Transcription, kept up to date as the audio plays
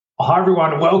Hi,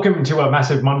 everyone. Welcome to a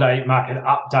massive Monday market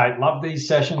update. Love these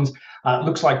sessions.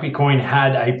 Looks like Bitcoin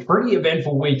had a pretty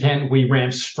eventful weekend. We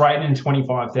ramped straight in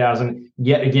 25,000.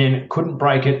 Yet again, couldn't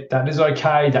break it. That is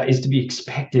okay. That is to be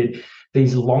expected.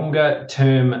 These longer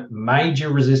term major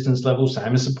resistance levels,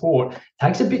 same as support,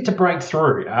 takes a bit to break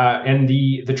through. And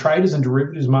the traders and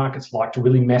derivatives markets like to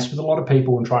really mess with a lot of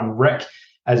people and try and wreck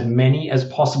as many as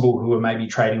possible who are maybe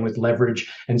trading with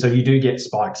leverage. And so you do get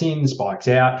spikes in, spikes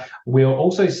out. We're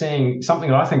also seeing something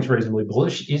that I think is reasonably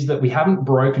bullish is that we haven't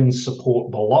broken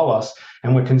support below us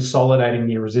and we're consolidating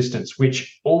near resistance,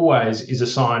 which always is a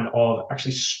sign of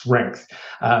actually strength.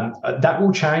 That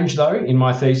will change, though, in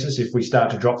my thesis, if we start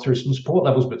to drop through some support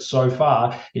levels. But so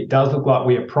far, it does look like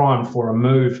we are primed for a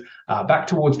move back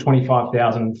towards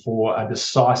 25,000 for a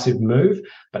decisive move.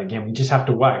 But again, we just have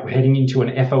to wait. We're heading into an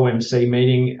FOMC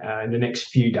meeting in the next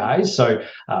few days. So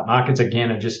markets,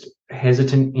 again, are just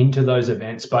hesitant into those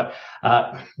events. But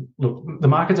look, the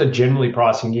markets are generally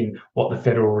pricing in what the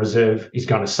Federal Reserve is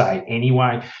going to say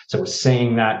anyway. So we're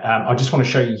seeing that. I just want to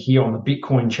show you here on the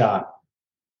Bitcoin chart.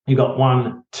 You got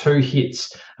 2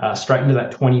 hits straight into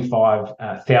that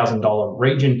 $25,000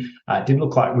 region. It did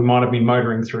look like we might have been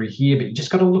motoring through here, but you just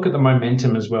got to look at the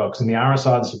momentum as well, because in the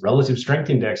RSI, this is relative strength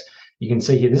index. You can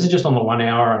see here, this is just on the 1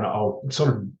 hour, and I'll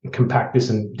sort of compact this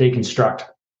and deconstruct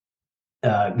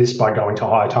this by going to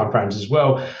higher timeframes as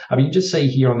well. I mean, you just see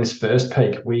here on this first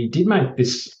peak, we did make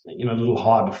this, little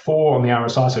high before on the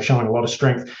RSI, so showing a lot of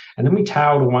strength, and then we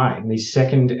tailed away. And these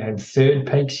second and third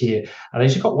peaks here, they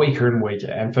just got weaker and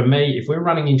weaker. And for me, if we're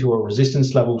running into a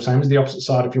resistance level, same as the opposite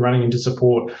side, if you're running into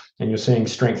support and you're seeing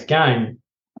strength gain,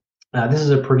 this is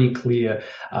a pretty clear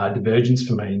divergence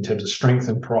for me in terms of strength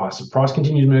and price. If price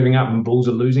continues moving up and bulls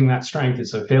are losing that strength,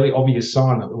 it's a fairly obvious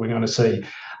sign that we're going to see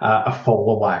a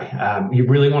fall away. You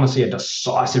really want to see a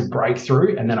decisive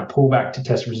breakthrough and then a pullback to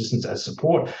test resistance as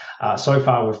support. So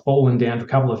far, we've fallen down to a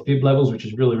couple of fib levels, which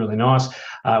is really, really nice.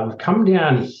 We've come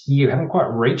down here, haven't quite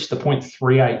reached the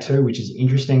 0.382, which is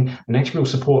interesting. The next real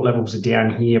support levels are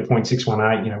down here,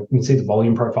 0.618. You can see the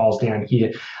volume profiles down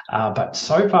here. But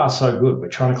so far, so good. We're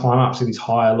trying to climb up. So these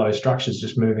higher low structures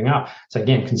just moving up. So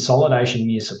again, consolidation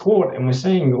near support. And we're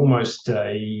seeing almost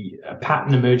a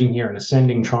pattern emerging here, an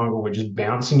ascending triangle. We're just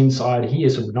bouncing inside here.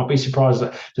 So would not be surprised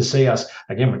to see us.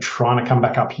 Again, we're trying to come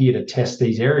back up here to test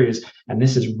these areas. And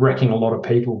this is wrecking a lot of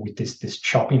people with this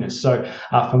choppiness. So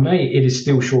for me, it is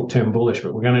still short-term bullish,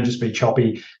 but we're going to just be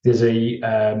choppy. There's a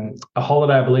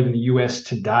holiday, I believe, in the US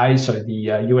today. So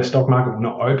the US stock market will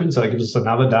not open. So it gives us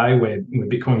another day where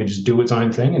Bitcoin can just do its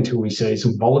own thing until we see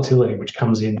some volatility, which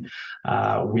comes in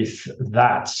with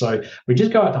that. So we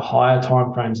just go out to higher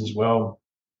timeframes as well.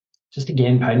 Just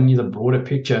again, painting you the broader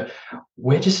picture,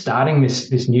 we're just starting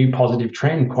this new positive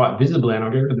trend quite visibly. And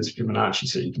I'll get rid of this Fibonacci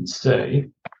so you can see.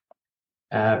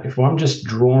 If I'm just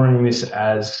drawing this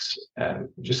as,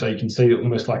 just so you can see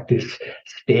almost like this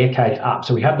staircase up.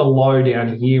 So we have the low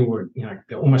down here, we're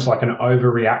almost like an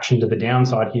overreaction to the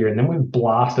downside here, and then we've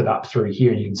blasted up through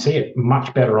here, and you can see it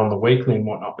much better on the weekly and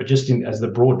whatnot. But just as the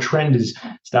broad trend is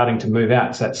starting to move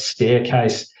out, it's that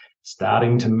staircase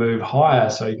starting to move higher.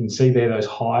 So you can see there those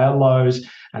higher lows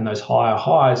and those higher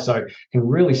highs. So you can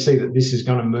really see that this is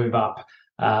going to move up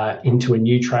into a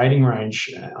new trading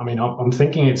range. I mean, I'm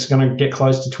thinking it's going to get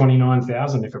close to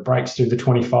 29,000 if it breaks through the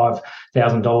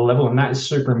 $25,000 level. And that is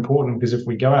super important, because if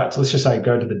we go out, so let's just say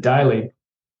go to the daily,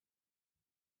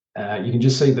 you can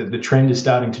just see that the trend is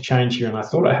starting to change here. And I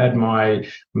thought I had my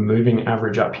moving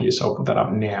average up here, so I'll put that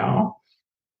up now.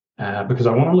 Because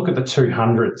I want to look at the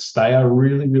 200s. They are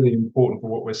really, really important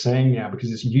for what we're seeing now,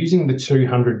 because it's using the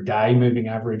 200-day moving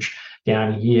average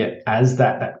down here as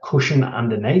that cushion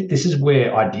underneath. This is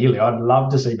where ideally I'd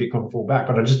love to see Bitcoin fall back,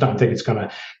 but I just don't think it's going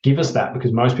to give us that,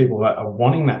 because most people are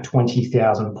wanting that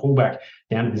 20,000 pullback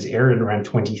down to this area at around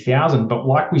 20,000. But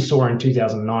like we saw in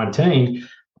 2019,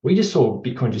 we just saw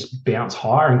Bitcoin just bounce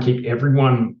higher and keep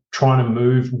everyone trying to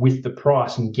move with the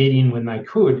price and get in when they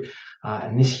could.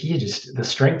 And this here, just the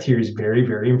strength here is very,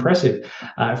 very impressive.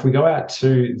 If we go out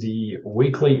to the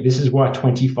weekly, this is why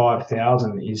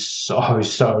 25,000 is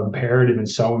so imperative and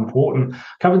so important.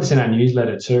 Covered this in our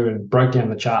newsletter too, and broke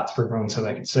down the charts for everyone so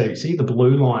they could see. See the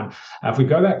blue line. If we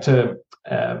go back to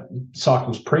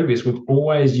cycles previous, we've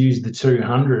always used the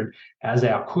 200 as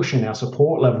our cushion, our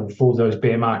support level for those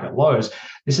bear market lows.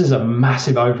 This is a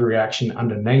massive overreaction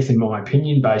underneath, in my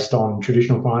opinion, based on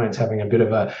traditional finance having a bit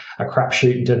of a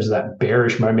crapshoot in terms of that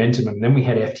bearish momentum. And then we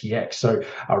had FTX. So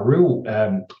a real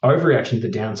overreaction to the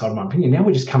downside, in my opinion. Now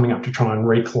we're just coming up to try and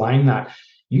reclaim that.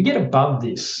 You get above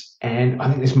this, and I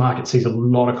think this market sees a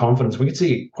lot of confidence. We could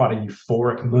see quite a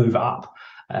euphoric move up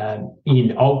in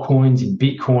altcoins, in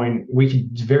Bitcoin, we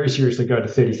could very seriously go to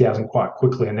 30,000 quite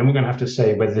quickly. And then we're going to have to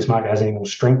see whether this market has any more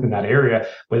strength in that area,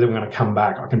 whether we're going to come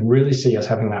back. I can really see us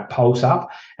having that pulse up.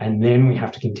 And then we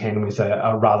have to contend with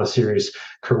a rather serious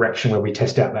correction where we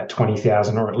test out that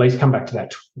 20,000 or at least come back to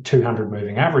that 200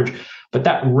 moving average. But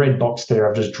that red box there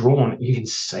I've just drawn, you can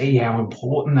see how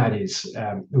important that is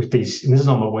with these. And this is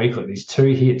on the weekly. These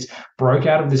two hits broke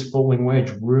out of this falling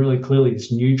wedge really clearly.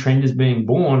 This new trend is being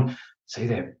born. See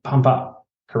there, pump up,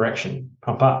 correction,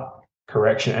 pump up,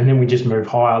 correction. And then we just move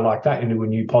higher like that into a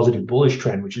new positive bullish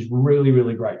trend, which is really,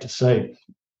 really great to see.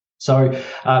 So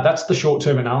that's the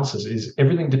short-term analysis. Is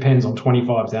everything depends on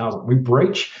 25,000. We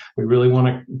breach, we really want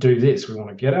to do this. We want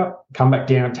to get up, come back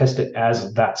down, test it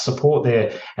as that support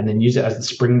there, and then use it as the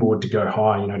springboard to go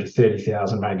high, to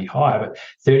 30,000, maybe higher. But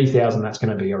 30,000, that's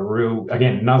going to be a real,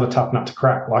 again, another tough nut to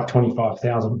crack, like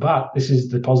 25,000. But this is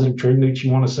the positive trend which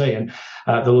you want to see. And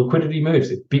the liquidity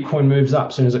moves. If Bitcoin moves up,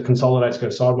 as soon as it consolidates,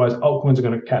 goes sideways, altcoins are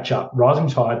going to catch up. Rising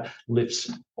tide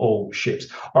lifts all ships.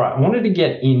 All right, I wanted to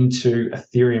get into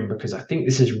Ethereum because I think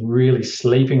this is really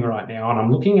sleeping right now. And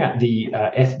I'm looking at the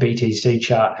FBTC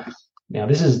chart. Now,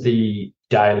 this is the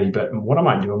daily, but what I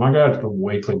might do, I might go to the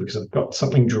weekly because I've got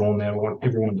something drawn there I want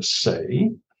everyone to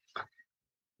see.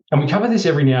 And we cover this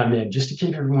every now and then just to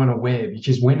keep everyone aware,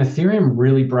 because when Ethereum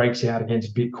really breaks out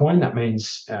against Bitcoin, that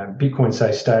means Bitcoin,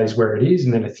 say, stays where it is,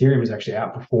 and then Ethereum is actually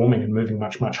outperforming and moving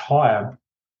much, much higher.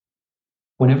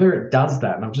 Whenever it does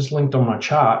that, and I've just linked on my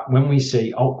chart, when we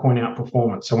see altcoin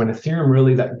outperformance, so when Ethereum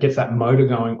really gets that motor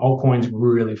going, altcoins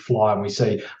really fly, and we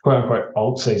see quote unquote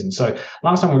alt season. So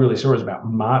last time we really saw it was about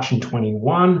March in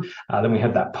 21. Then we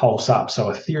had that pulse up.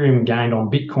 So Ethereum gained on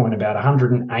Bitcoin about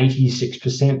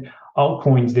 186%.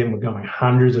 Altcoins then were going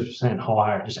hundreds of percent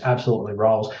higher. It just absolutely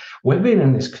rolls. We've been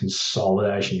in this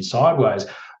consolidation sideways.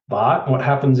 But what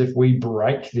happens if we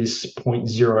break this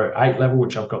 0.08 level,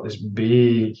 which I've got this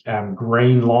big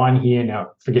green line here.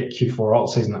 Now, forget Q4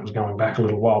 alt season, that was going back a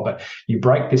little while, but you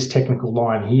break this technical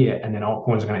line here and then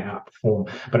altcoins are going to outperform.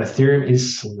 But Ethereum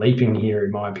is sleeping here,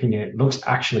 in my opinion. It looks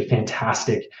actually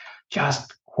fantastic,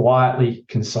 just quietly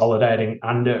consolidating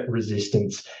under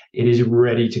resistance. It is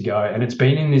ready to go. And it's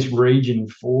been in this region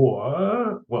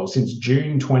for, well, since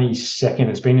June 22nd.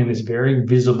 It's been in this very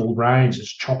visible range.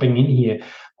 It's chopping in here.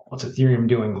 What's Ethereum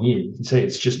doing here? You can see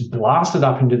it's just blasted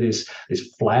up into this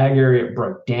flag area. It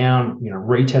broke down,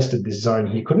 retested this zone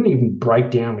here. Couldn't even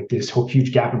break down with this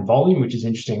huge gap in volume, which is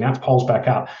interesting. Now it's pulsed back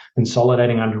up,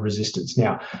 consolidating under resistance.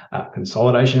 Now,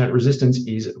 consolidation at resistance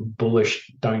is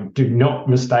bullish. Do not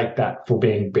mistake that for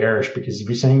being bearish, because if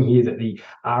you're seeing here that the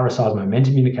RSI's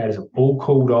momentum indicators have all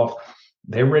cooled off,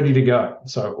 they're ready to go.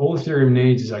 So all Ethereum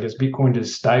needs is, I guess, Bitcoin to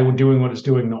stay doing what it's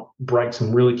doing, not break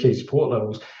some really key support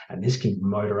levels, and this can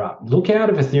motor up. Look out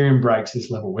if Ethereum breaks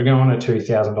this level. We're going to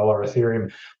 $2,000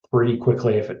 Ethereum pretty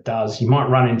quickly if it does. You might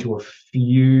run into a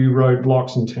few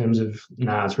roadblocks in terms of,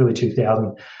 it's really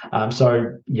 2,000.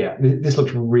 So, yeah, this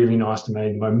looks really nice to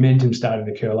me. The momentum's starting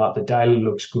to curl up. The daily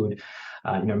looks good.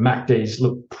 MACDs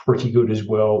look pretty good as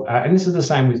well. And this is the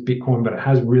same with Bitcoin, but it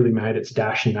has really made its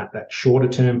dash in that shorter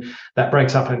term. That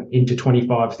breaks up into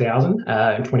 25,000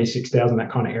 and 26,000, that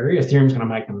kind of area. Ethereum's going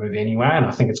to make the move anyway, and I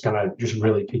think it's going to just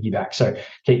really piggyback. So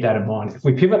keep that in mind. If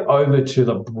we pivot over to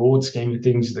the broad scheme of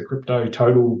things, the crypto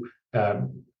total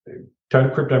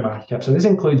crypto market cap. So this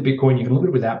includes Bitcoin. You can look at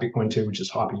it without Bitcoin too, which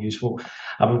is hyper useful.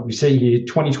 We see here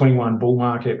 2021 bull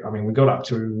market. I mean, we got up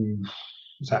to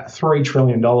 $3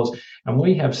 trillion, and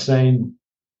we have seen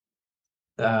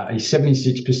a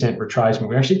 76% retracement.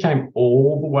 We actually came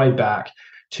all the way back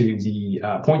to the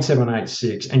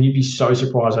 0.786, and you'd be so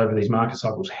surprised over these market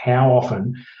cycles how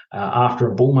often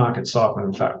after a bull market cycle,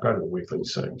 in fact, go to the weekly,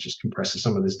 so it just compresses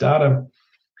some of this data,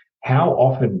 how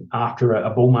often after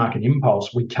a bull market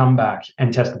impulse we come back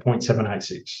and test the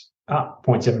 0.786. Up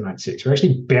 0.786. We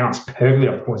actually bounced perfectly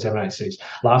up 0.786.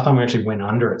 Last time we actually went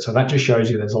under it. So that just shows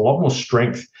you there's a lot more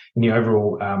strength in the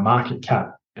overall market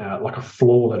cap, like a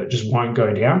floor that it just won't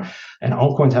go down. And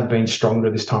altcoins have been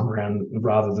stronger this time around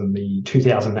rather than the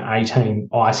 2018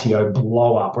 ICO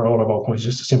blow up where a lot of altcoins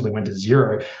just simply went to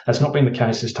zero. That's not been the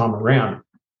case this time around.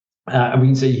 And we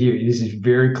can see here, this is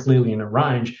very clearly in a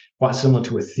range, quite similar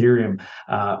to Ethereum.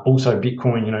 Also,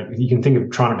 Bitcoin, you can think of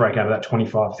trying to break out of that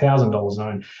 $25,000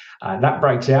 zone. That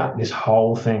breaks out, this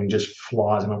whole thing just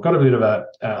flies. And I've got a bit of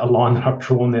a line that I've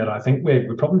drawn there that I think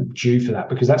we're probably due for that,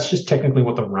 because that's just technically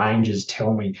what the ranges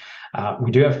tell me. We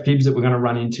do have fibs that we're going to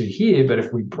run into here, but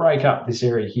if we break up this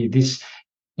area here, this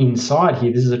inside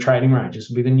here, this is a trading range. This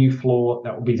will be the new floor.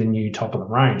 That will be the new top of the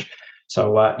range.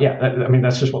 So I mean,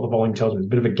 that's just what the volume tells me. There's a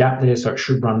bit of a gap there, so it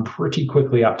should run pretty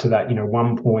quickly up to that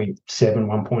 1.7,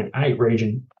 1.8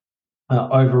 region.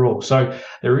 Overall. So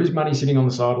there is money sitting on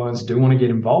the sidelines. Do want to get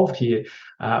involved here.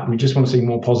 We just want to see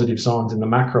more positive signs in the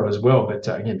macro as well. But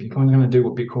again, Bitcoin's going to do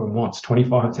what Bitcoin wants.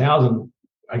 25,000.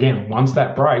 Again, once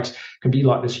that breaks, could be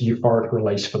like this euphoric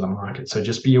release for the market. So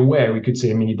just be aware, we could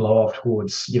see a mini blow off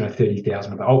towards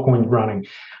 30,000 of the altcoins running,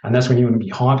 and that's when you want to be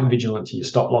hyper vigilant to your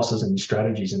stop losses and your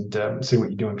strategies and see what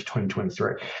you're doing for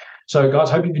 2023. So, guys,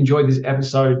 hope you've enjoyed this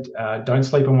episode. Don't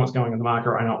sleep on what's going on in the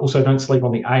market right now. Also, don't sleep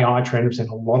on the AI trend. We've seen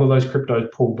a lot of those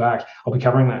cryptos pull back. I'll be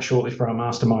covering that shortly for our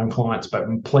mastermind clients. But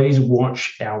please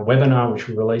watch our webinar, which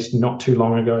we released not too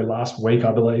long ago, last week,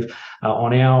 I believe,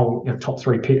 on our top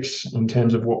 3 picks in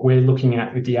terms of what we're looking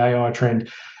at with the AI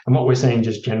trend and what we're seeing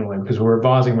just generally, because we're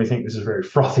advising, we think this is very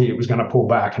frothy. It was going to pull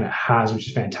back, and it has, which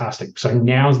is fantastic. So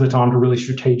now's the time to really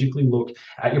strategically look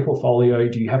at your portfolio.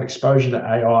 Do you have exposure to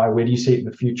AI? Where do you see it in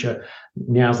the future?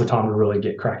 Now's the time to really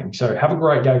get cracking. So have a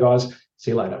great day, guys.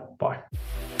 See you later. Bye.